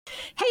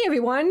Hey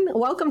everyone,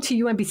 welcome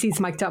to UMBC's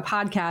Mic'd Up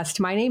podcast.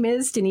 My name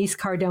is Denise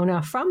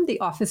Cardona from the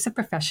Office of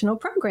Professional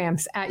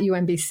Programs at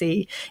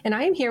UMBC, and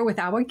I am here with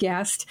our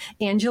guest,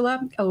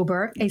 Angela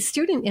Ober, a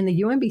student in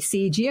the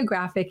UMBC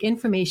Geographic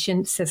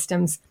Information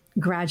Systems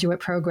graduate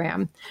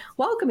program.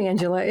 Welcome,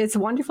 Angela. It's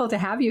wonderful to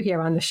have you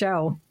here on the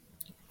show.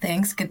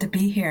 Thanks. Good to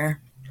be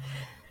here.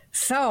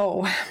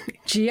 So,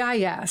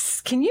 GIS,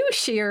 can you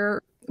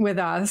share with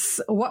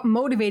us what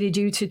motivated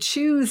you to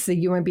choose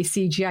the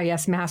UMBC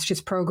GIS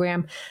Master's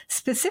Program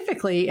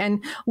specifically,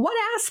 and what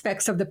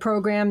aspects of the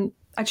program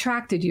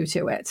attracted you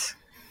to it?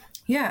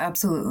 Yeah,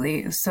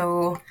 absolutely.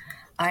 So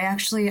I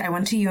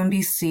went to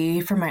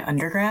UMBC for my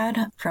undergrad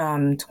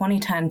from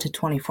 2010 to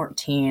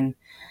 2014.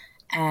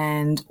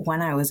 And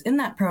when I was in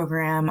that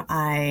program,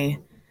 I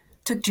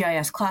took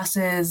GIS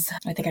classes.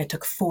 I think I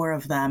took 4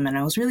 of them, and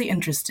I was really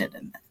interested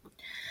in it.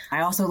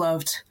 I also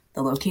loved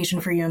the location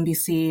for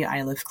UMBC.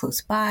 I live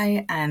close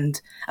by,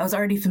 and I was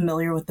already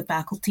familiar with the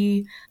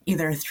faculty,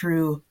 either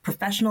through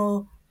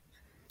professional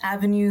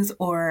avenues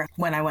or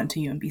when I went to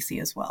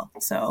UMBC as well.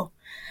 So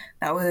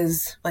that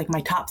was like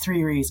my top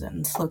 3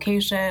 reasons: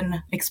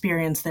 location,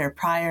 experience there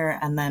prior,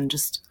 and then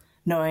just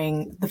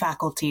knowing the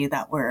faculty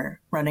that were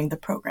running the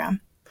program.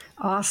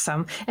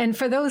 Awesome. And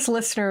for those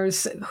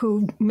listeners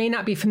who may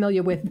not be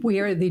familiar with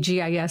where the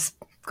GIS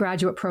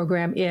graduate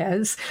program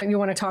is, you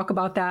want to talk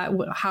about that,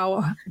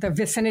 how the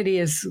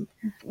vicinity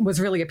was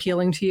really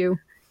appealing to you?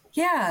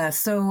 Yeah,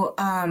 so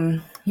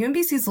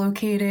UMBC is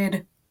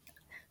located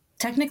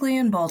technically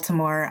in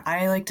Baltimore.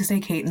 I like to say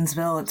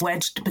Catonsville. It's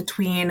wedged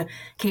between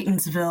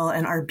Catonsville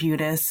and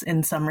Arbutus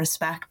in some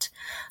respect.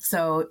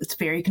 So it's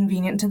very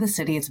convenient to the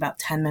city. It's about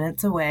 10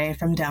 minutes away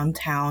from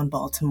downtown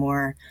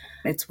Baltimore.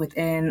 It's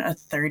within a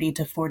 30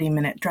 to 40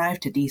 minute drive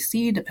to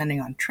DC,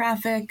 depending on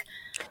traffic.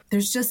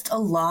 There's just a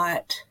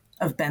lot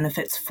of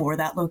benefits for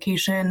that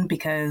location,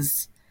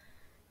 because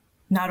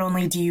not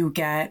only do you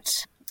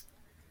get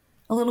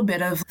a little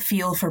bit of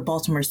feel for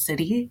Baltimore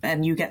City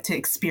and you get to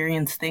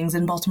experience things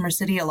in Baltimore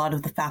City, a lot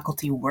of the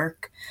faculty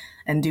work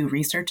and do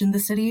research in the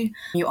city.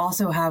 You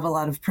also have a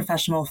lot of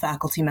professional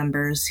faculty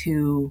members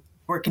who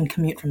work and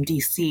commute from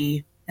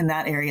DC in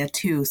that area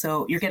too.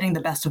 So you're getting the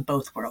best of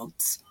both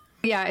worlds.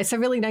 Yeah, it's a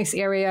really nice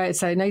area.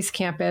 It's a nice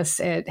campus.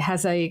 It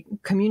has a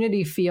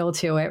community feel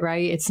to it,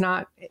 right? It's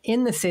not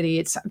in the city.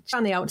 It's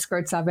on the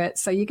outskirts of it.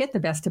 So you get the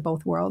best of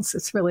both worlds.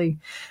 It's really,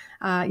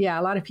 a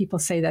lot of people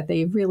say that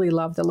they really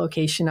love the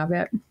location of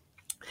it.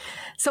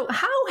 So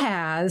how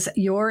has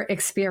your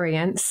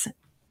experience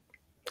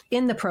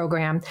in the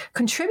program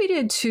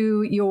contributed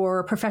to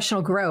your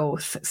professional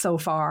growth so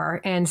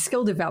far and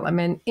skill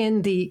development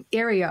in the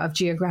area of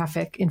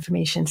geographic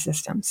information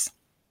systems?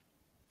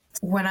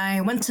 When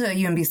I went to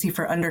UMBC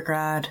for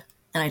undergrad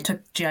and I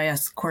took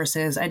GIS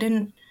courses, I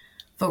didn't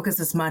focus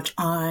as much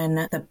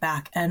on the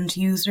back-end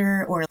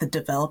user or the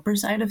developer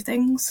side of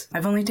things.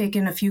 I've only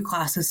taken a few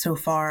classes so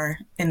far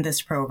in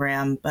this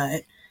program,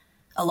 but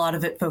a lot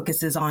of it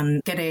focuses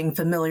on getting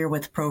familiar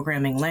with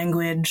programming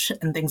language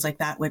and things like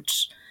that,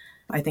 which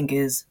I think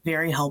is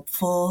very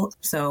helpful.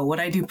 So what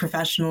I do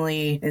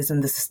professionally is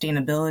in the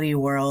sustainability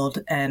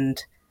world,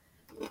 and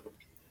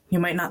you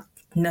might not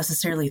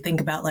necessarily think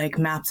about like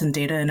maps and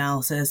data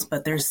analysis,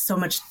 but there's so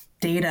much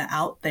data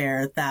out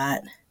there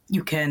that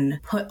you can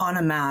put on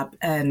a map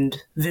and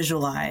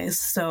visualize.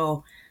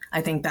 So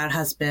I think that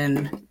has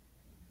been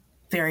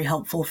very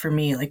helpful for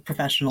me, like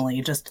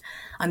professionally, just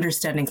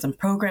understanding some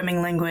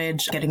programming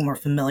language, getting more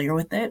familiar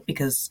with it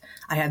because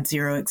I had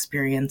 0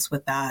 experience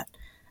with that,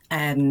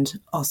 and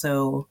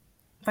also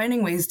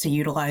finding ways to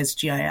utilize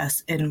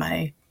GIS in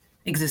my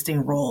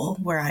existing role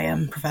where I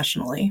am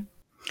professionally.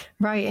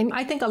 Right. And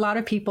I think a lot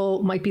of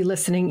people might be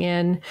listening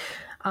in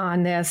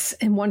on this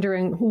and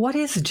wondering, what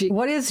is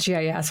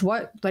GIS?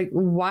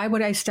 Why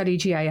would I study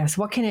GIS?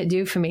 What can it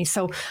do for me?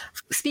 So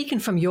speaking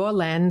from your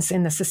lens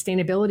in the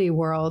sustainability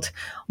world,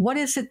 what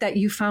is it that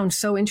you found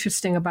so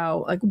interesting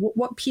about, like,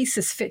 what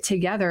pieces fit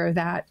together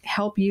that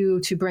help you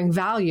to bring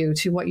value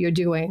to what you're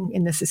doing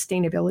in the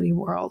sustainability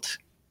world?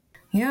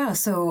 Yeah.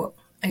 So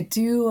I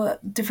do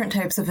different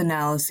types of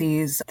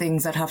analyses,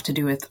 things that have to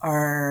do with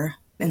our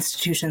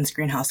institution's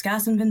greenhouse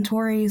gas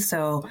inventory.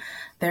 So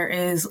there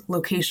is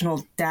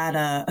locational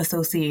data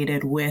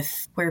associated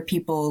with where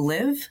people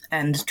live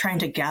and trying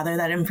to gather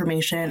that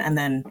information and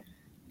then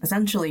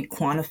essentially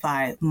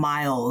quantify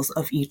miles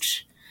of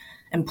each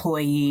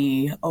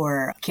employee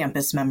or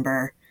campus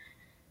member.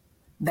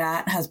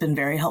 That has been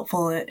very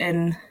helpful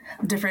in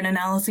different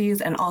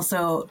analyses, and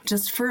also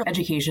just for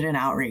education and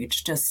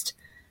outreach, just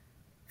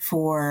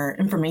for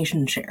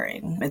information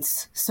sharing.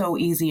 It's so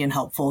easy and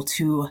helpful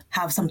to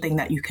have something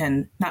that you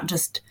can not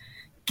just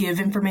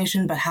give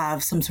information, but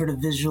have some sort of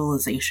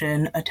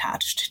visualization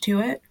attached to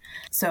it.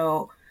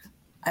 So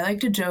I like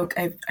to joke,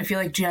 I feel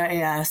like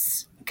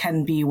GIS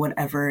can be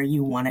whatever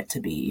you want it to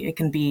be. It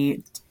can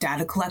be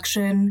data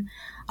collection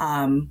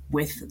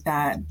with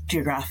that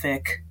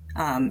geographic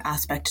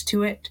aspect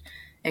to it.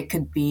 It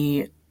could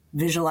be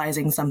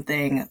visualizing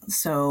something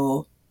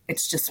so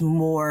it's just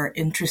more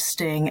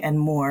interesting and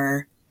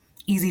more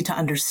easy to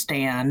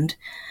understand,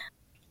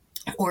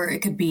 or it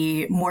could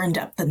be more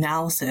in-depth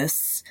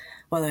analysis,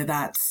 whether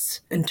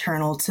that's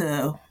internal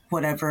to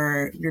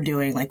whatever you're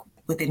doing, like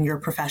within your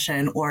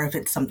profession, or if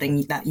it's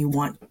something that you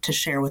want to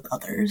share with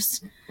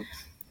others.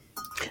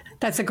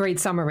 That's a great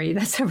summary.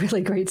 That's a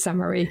really great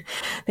summary.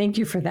 Thank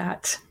you for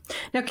that.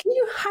 Now, can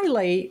you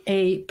highlight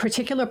a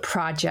particular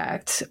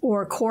project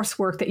or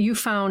coursework that you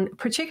found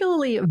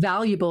particularly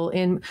valuable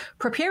in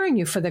preparing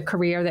you for the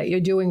career that you're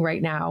doing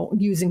right now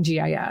using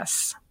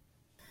GIS?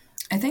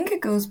 I think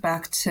it goes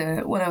back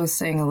to what I was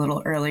saying a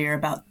little earlier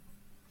about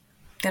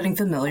getting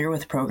familiar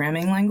with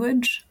programming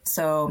language.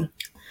 So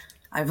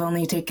I've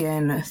only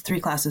taken 3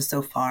 classes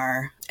so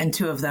far, and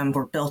 2 of them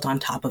were built on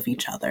top of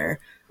each other.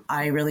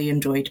 I really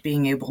enjoyed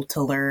being able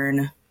to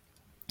learn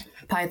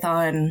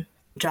Python,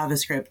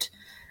 JavaScript,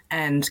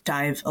 and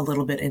dive a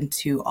little bit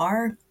into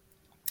R.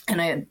 And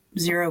I had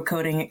 0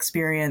 coding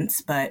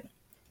experience, but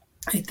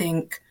I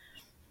think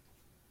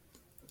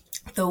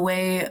the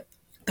way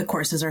the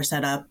courses are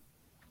set up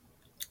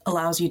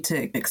allows you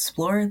to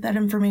explore that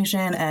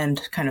information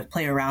and kind of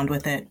play around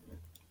with it.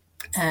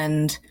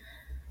 And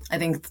I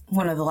think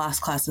one of the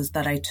last classes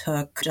that I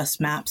took, Just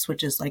Maps,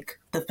 which is like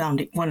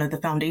one of the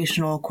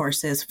foundational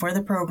courses for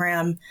the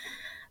program,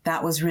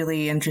 that was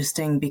really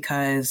interesting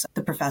because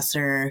the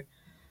professor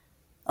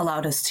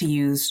allowed us to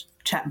use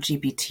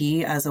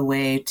ChatGPT as a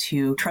way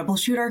to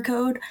troubleshoot our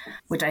code,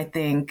 which I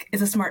think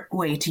is a smart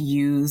way to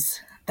use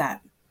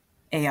that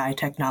AI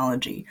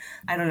technology.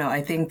 I don't know,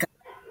 I think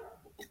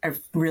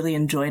I've really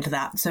enjoyed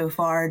that so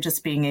far,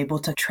 just being able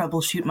to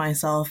troubleshoot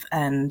myself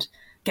and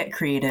get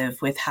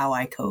creative with how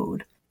I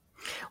code.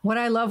 What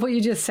I love what you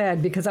just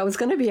said, because I was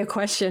going to be a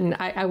question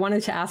I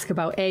wanted to ask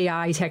about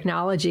AI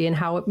technology and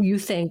how you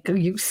think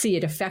you see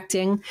it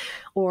affecting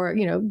or,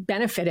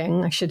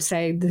 benefiting, I should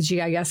say, the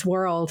GIS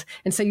world.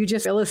 And so you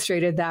just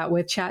illustrated that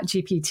with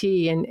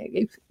ChatGPT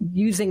and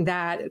using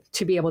that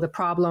to be able to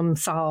problem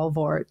solve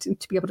or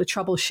to be able to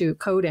troubleshoot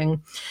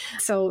coding.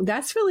 So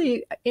that's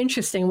really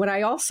interesting. What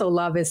I also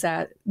love is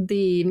that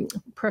the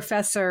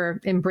professor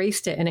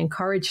embraced it and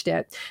encouraged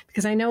it,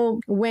 because I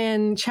know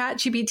when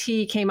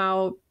ChatGPT came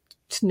out,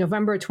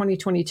 November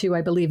 2022,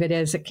 I believe it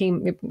is.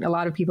 A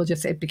lot of people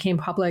it became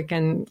public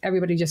and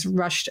everybody just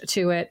rushed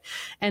to it.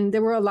 And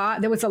there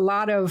was a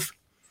lot of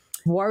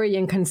worry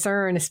and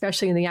concern,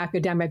 especially in the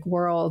academic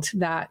world,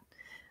 that,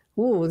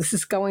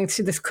 this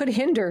could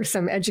hinder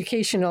some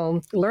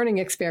educational learning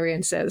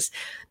experiences.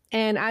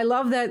 And I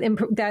love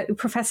that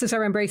professors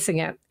are embracing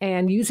it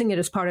and using it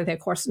as part of their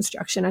course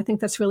instruction. I think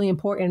that's really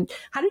important.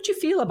 How did you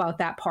feel about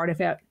that part of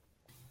it?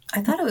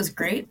 I thought it was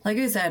great. Like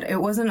I said,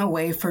 it wasn't a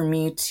way for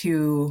me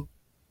to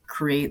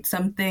create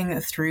something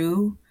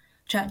through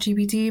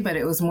ChatGPT, but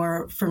it was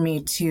more for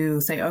me to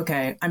say,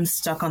 okay, I'm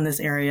stuck on this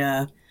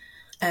area.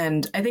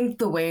 And I think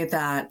the way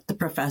that the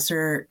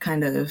professor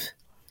kind of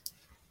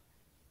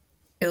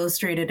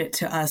illustrated it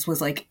to us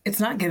was like, it's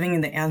not giving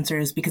you the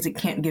answers because it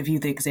can't give you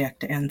the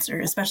exact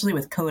answer, especially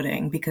with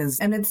coding,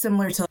 and it's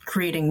similar to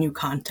creating new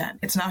content.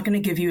 It's not going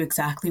to give you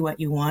exactly what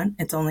you want.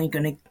 It's only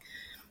going to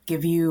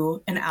give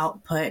you an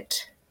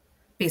output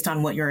based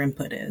on what your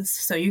input is.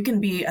 So you can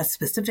be as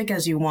specific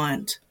as you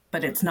want,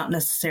 but it's not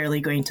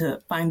necessarily going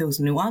to find those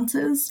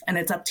nuances. And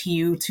it's up to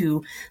you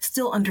to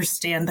still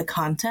understand the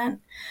content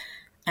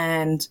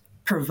and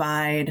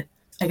provide,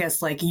 I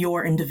guess, like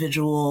your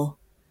individual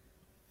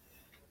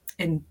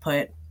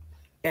input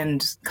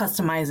and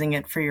customizing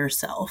it for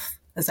yourself,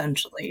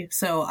 essentially.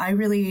 So I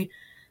really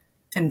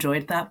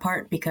enjoyed that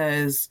part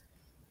because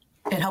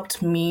it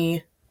helped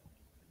me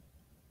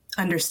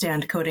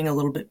understand coding a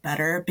little bit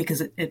better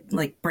because it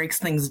like breaks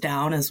things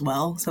down as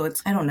well. So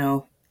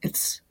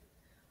it's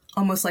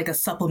almost like a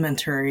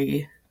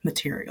supplementary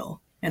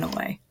material in a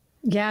way.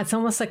 Yeah, it's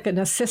almost like an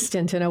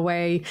assistant in a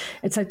way.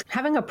 It's like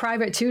having a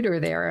private tutor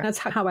there. That's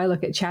how I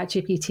look at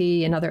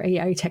ChatGPT and other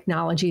AI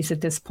technologies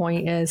at this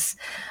point.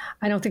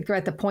 I don't think they're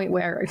at the point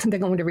where they're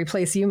going to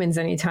replace humans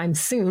anytime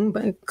soon,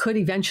 but it could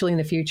eventually in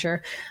the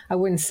future. I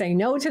wouldn't say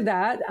no to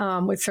that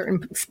with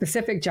certain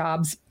specific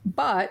jobs.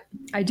 But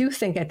I do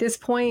think at this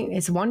point,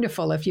 it's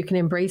wonderful if you can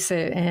embrace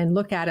it and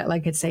look at it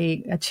like it's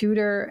a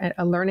tutor,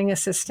 a learning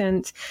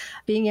assistant,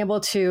 being able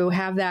to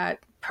have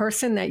that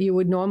person that you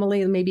would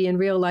normally, maybe in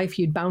real life,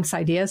 you'd bounce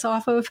ideas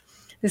off of.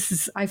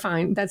 I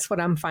find that's what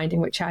I'm finding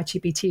with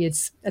ChatGPT.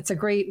 It's a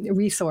great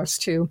resource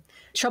to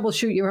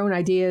troubleshoot your own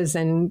ideas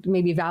and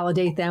maybe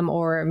validate them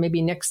or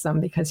maybe nix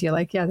them because you're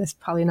like, yeah, there's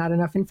probably not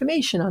enough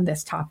information on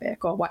this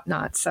topic or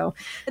whatnot. So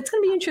it's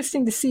going to be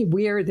interesting to see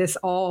where this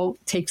all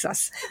takes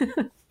us.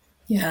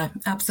 Yeah,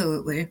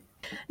 absolutely.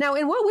 Now,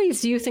 in what ways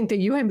do you think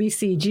the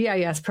UMBC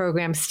GIS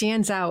program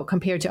stands out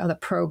compared to other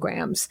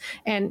programs?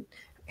 And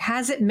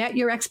has it met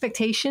your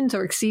expectations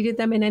or exceeded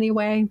them in any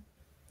way?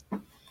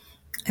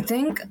 I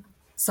think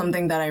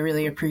something that I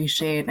really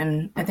appreciate,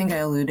 and I think I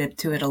alluded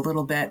to it a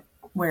little bit,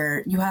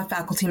 where you have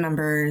faculty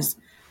members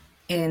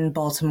in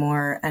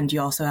Baltimore and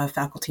you also have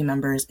faculty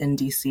members in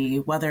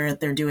DC, whether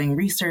they're doing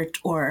research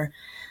or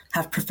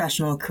have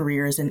professional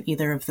careers in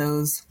either of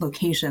those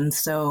locations.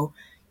 So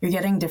you're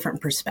getting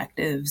different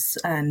perspectives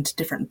and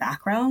different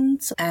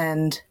backgrounds.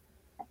 And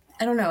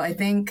I don't know, I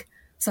think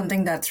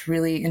something that's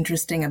really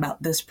interesting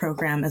about this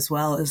program as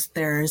well is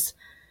there's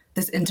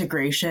this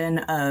integration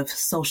of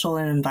social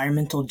and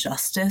environmental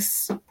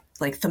justice,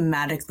 like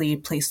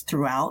thematically placed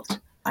throughout.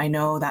 I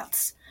know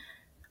that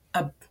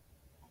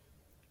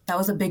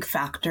was a big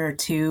factor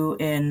too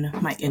in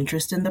my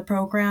interest in the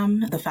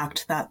program. The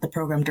fact that the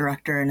program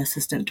director and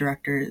assistant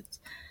directors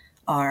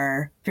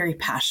are very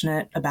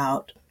passionate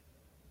about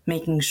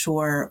making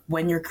sure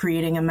when you're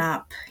creating a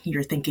map,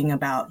 you're thinking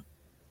about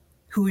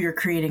who you're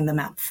creating the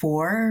map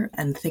for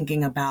and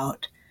thinking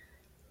about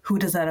who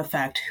does that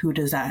affect, who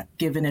does that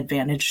give an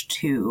advantage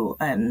to,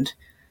 and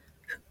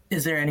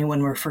is there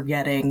anyone we're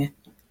forgetting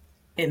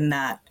in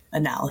that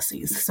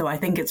analyses. So I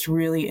think it's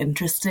really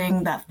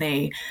interesting that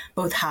they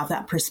both have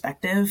that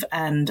perspective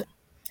and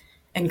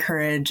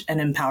encourage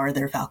and empower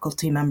their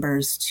faculty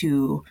members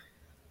to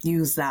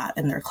use that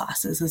in their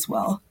classes as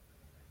well.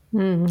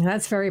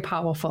 That's very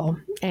powerful.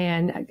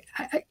 And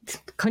I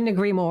couldn't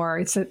agree more.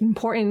 It's an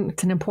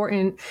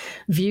important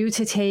view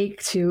to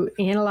take, to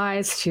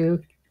analyze,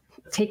 to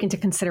take into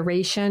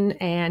consideration.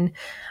 And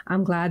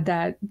I'm glad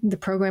that the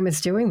program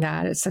is doing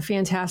that. It's a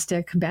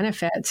fantastic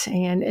benefit.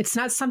 And it's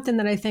not something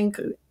that I think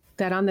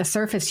that on the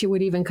surface you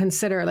would even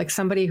consider, like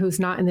somebody who's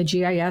not in the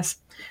GIS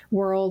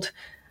world,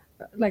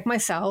 like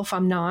myself,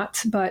 I'm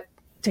not. But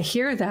to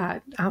hear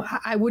that,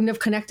 I wouldn't have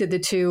connected the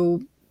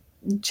two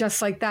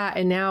just like that.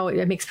 And now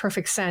it makes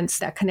perfect sense.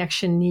 That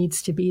connection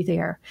needs to be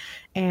there.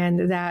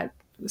 And that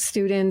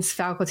students,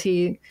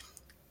 faculty,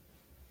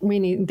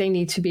 they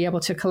need to be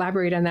able to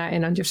collaborate on that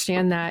and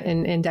understand that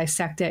and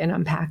dissect it and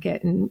unpack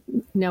it and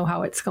know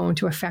how it's going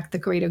to affect the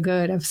greater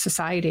good of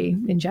society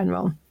in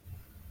general.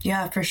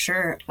 Yeah, for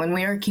sure. When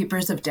we are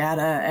keepers of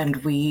data and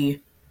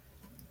we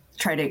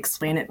try to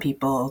explain it to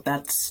people,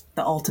 that's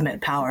the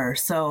ultimate power.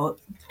 So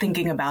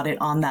thinking about it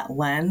on that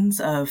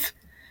lens of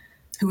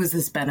who is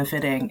this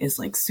benefiting is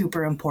like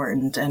super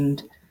important.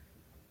 And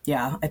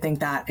yeah, I think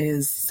that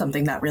is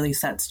something that really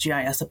sets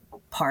GIS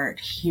apart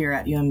here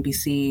at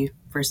UMBC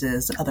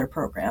versus other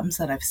programs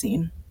that I've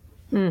seen.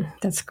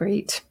 That's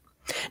great.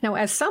 Now,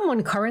 as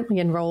someone currently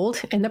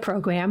enrolled in the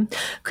program,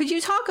 could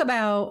you talk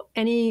about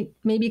any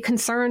maybe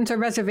concerns or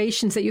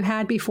reservations that you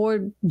had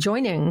before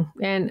joining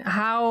and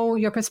how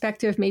your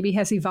perspective maybe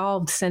has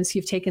evolved since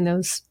you've taken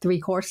those 3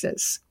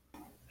 courses?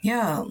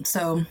 Yeah,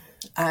 so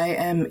I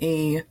am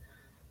a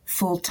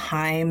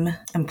full-time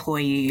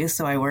employee,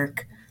 so I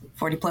work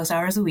 40 plus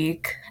hours a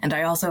week, and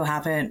I also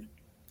haven't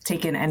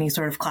taken any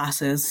sort of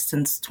classes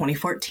since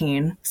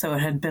 2014, so it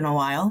had been a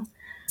while.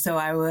 So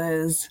I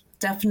was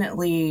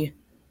definitely,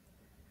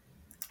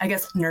 I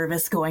guess,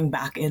 nervous going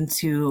back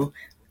into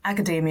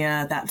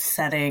academia, that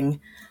setting.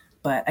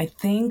 But I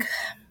think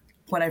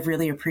what I've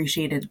really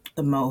appreciated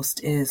the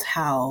most is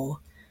how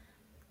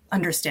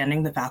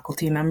understanding the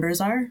faculty members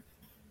are.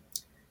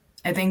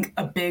 I think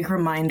a big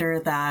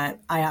reminder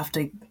that I have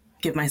to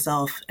give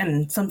myself,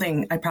 and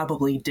something I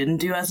probably didn't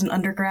do as an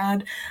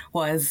undergrad,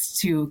 was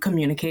to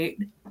communicate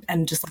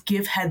and just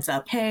give heads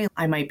up. Hey,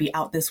 I might be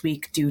out this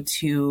week due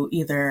to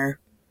either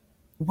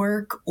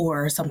work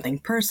or something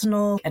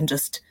personal, and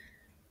just,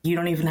 you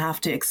don't even have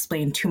to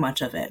explain too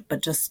much of it,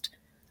 but just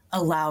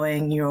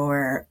allowing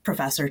your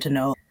professor to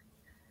know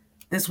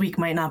this week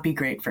might not be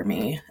great for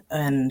me,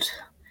 and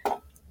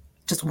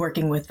just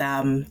working with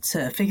them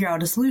to figure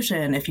out a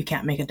solution if you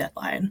can't make a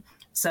deadline.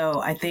 So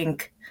I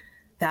think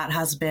that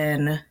has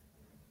been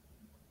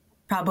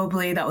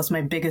that was my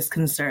biggest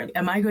concern.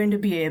 Am I going to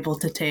be able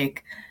to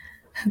take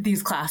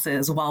these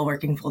classes while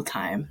working full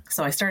time?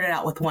 So I started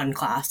out with 1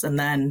 class and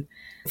then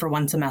for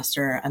 1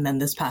 semester, and then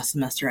this past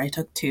semester I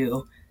took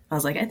 2. I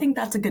was like, I think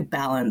that's a good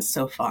balance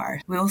so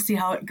far. We'll see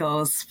how it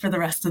goes for the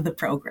rest of the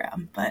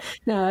program. But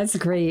no, that's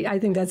great. I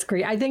think that's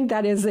great. I think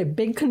that is a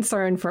big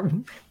concern for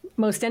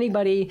most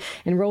anybody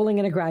enrolling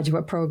in a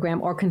graduate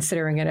program, or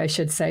considering it, I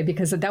should say,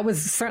 because that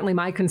was certainly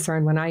my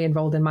concern when I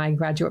enrolled in my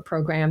graduate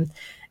program.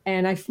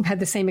 And I had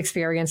the same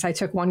experience. I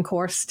took 1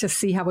 course to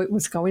see how it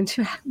was going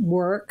to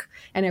work,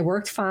 and it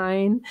worked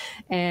fine.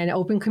 And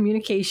open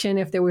communication,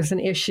 if there was an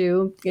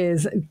issue,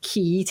 is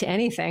key to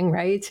anything,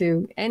 right?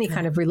 To any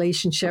kind of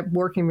relationship,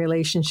 working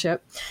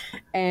relationship,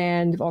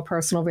 or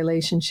personal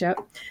relationship.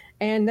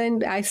 And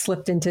then I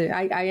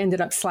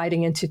ended up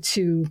sliding into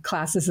 2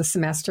 classes a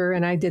semester,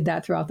 and I did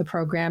that throughout the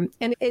program,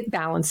 and it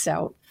balanced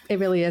out. It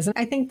really is. And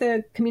I think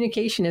the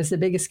communication is the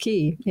biggest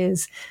key,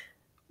 is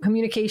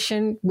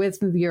communication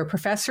with your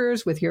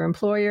professors, with your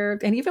employer,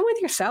 and even with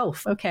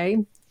yourself. Okay,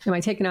 am I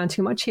taking on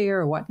too much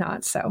here or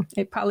whatnot? So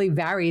it probably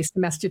varies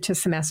semester to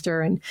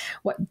semester and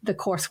what the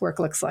coursework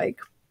looks like.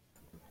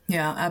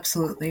 Yeah,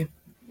 absolutely.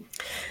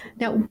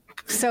 Now,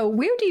 so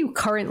where do you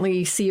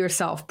currently see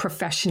yourself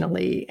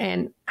professionally,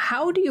 and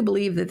how do you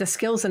believe that the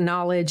skills and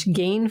knowledge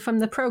gained from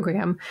the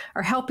program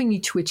are helping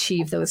you to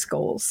achieve those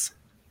goals?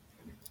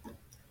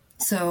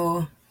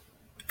 So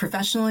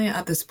professionally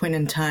at this point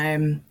in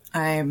time,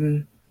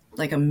 I'm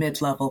like a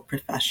mid-level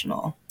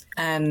professional,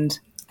 and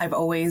I've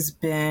always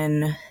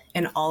been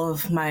in all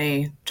of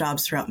my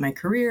jobs throughout my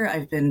career,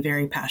 I've been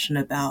very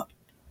passionate about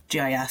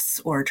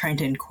GIS or trying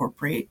to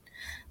incorporate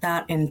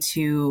that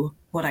into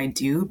what I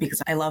do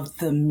because I love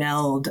the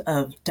meld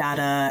of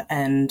data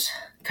and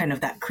kind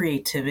of that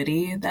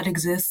creativity that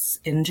exists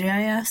in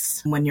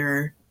GIS when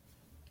you're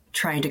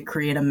trying to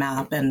create a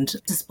map and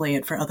display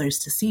it for others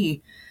to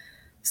see.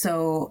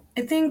 So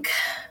I think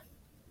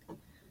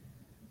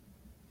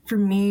for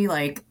me,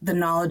 like the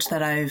knowledge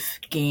that I've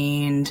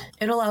gained,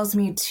 it allows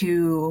me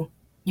to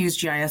use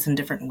GIS in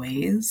different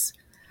ways.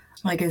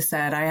 Like I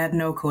said, I had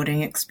no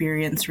coding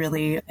experience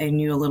really. I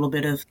knew a little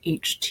bit of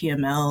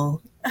HTML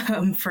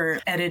for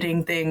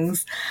editing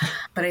things.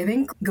 But I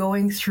think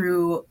going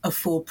through a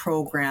full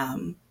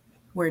program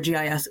where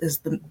GIS is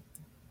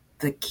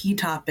the key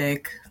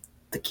topic,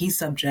 the key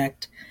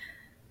subject,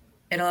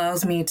 it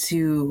allows me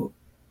to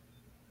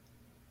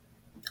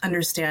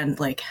understand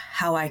like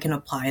how I can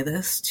apply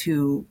this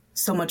to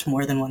so much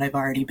more than what I've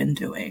already been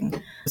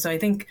doing. So I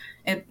think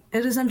it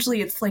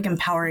essentially, it's like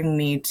empowering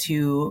me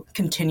to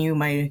continue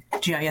my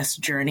GIS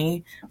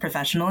journey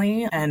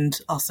professionally and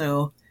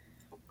also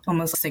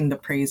almost sing the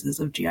praises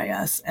of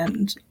GIS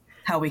and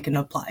how we can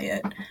apply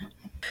it.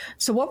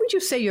 So what would you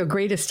say your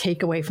greatest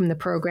takeaway from the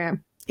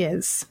program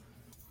is?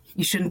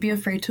 You shouldn't be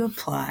afraid to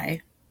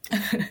apply.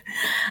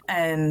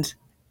 And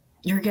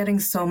you're getting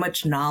so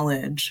much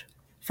knowledge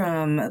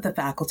from the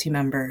faculty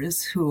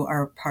members who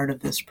are part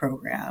of this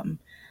program.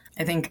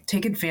 I think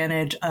take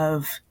advantage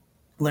of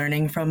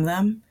learning from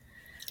them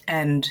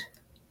and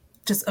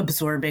just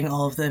absorbing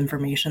all of the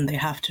information they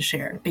have to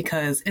share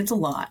because it's a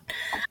lot.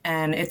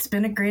 And it's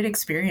been a great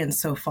experience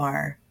so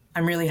far.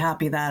 I'm really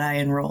happy that I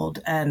enrolled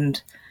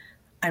and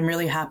I'm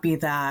really happy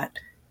that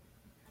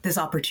this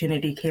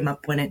opportunity came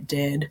up when it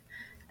did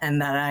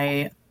and that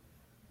I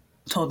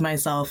told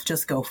myself,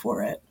 just go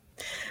for it.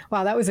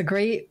 Wow, that was a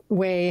great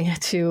way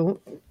to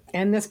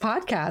end this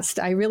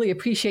podcast. I really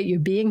appreciate you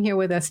being here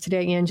with us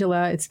today,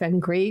 Angela. It's been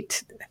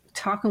great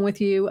talking with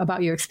you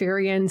about your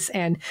experience.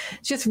 And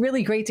it's just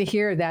really great to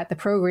hear that the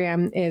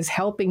program is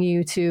helping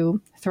you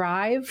to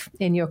thrive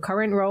in your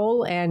current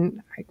role.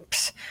 And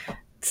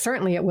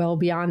certainly it will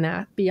beyond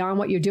that, beyond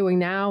what you're doing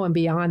now and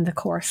beyond the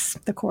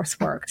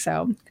coursework.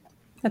 So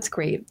that's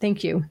great.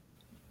 Thank you.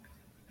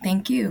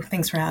 Thank you.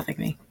 Thanks for having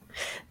me.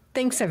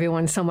 Thanks,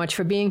 everyone, so much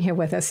for being here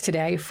with us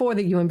today for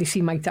the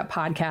UMBC Mic'd Up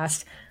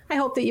podcast. I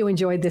hope that you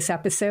enjoyed this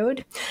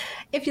episode.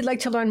 If you'd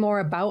like to learn more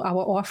about our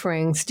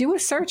offerings, do a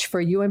search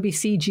for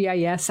UMBC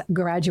GIS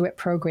Graduate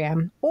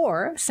Program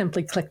or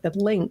simply click the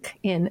link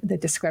in the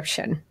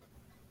description.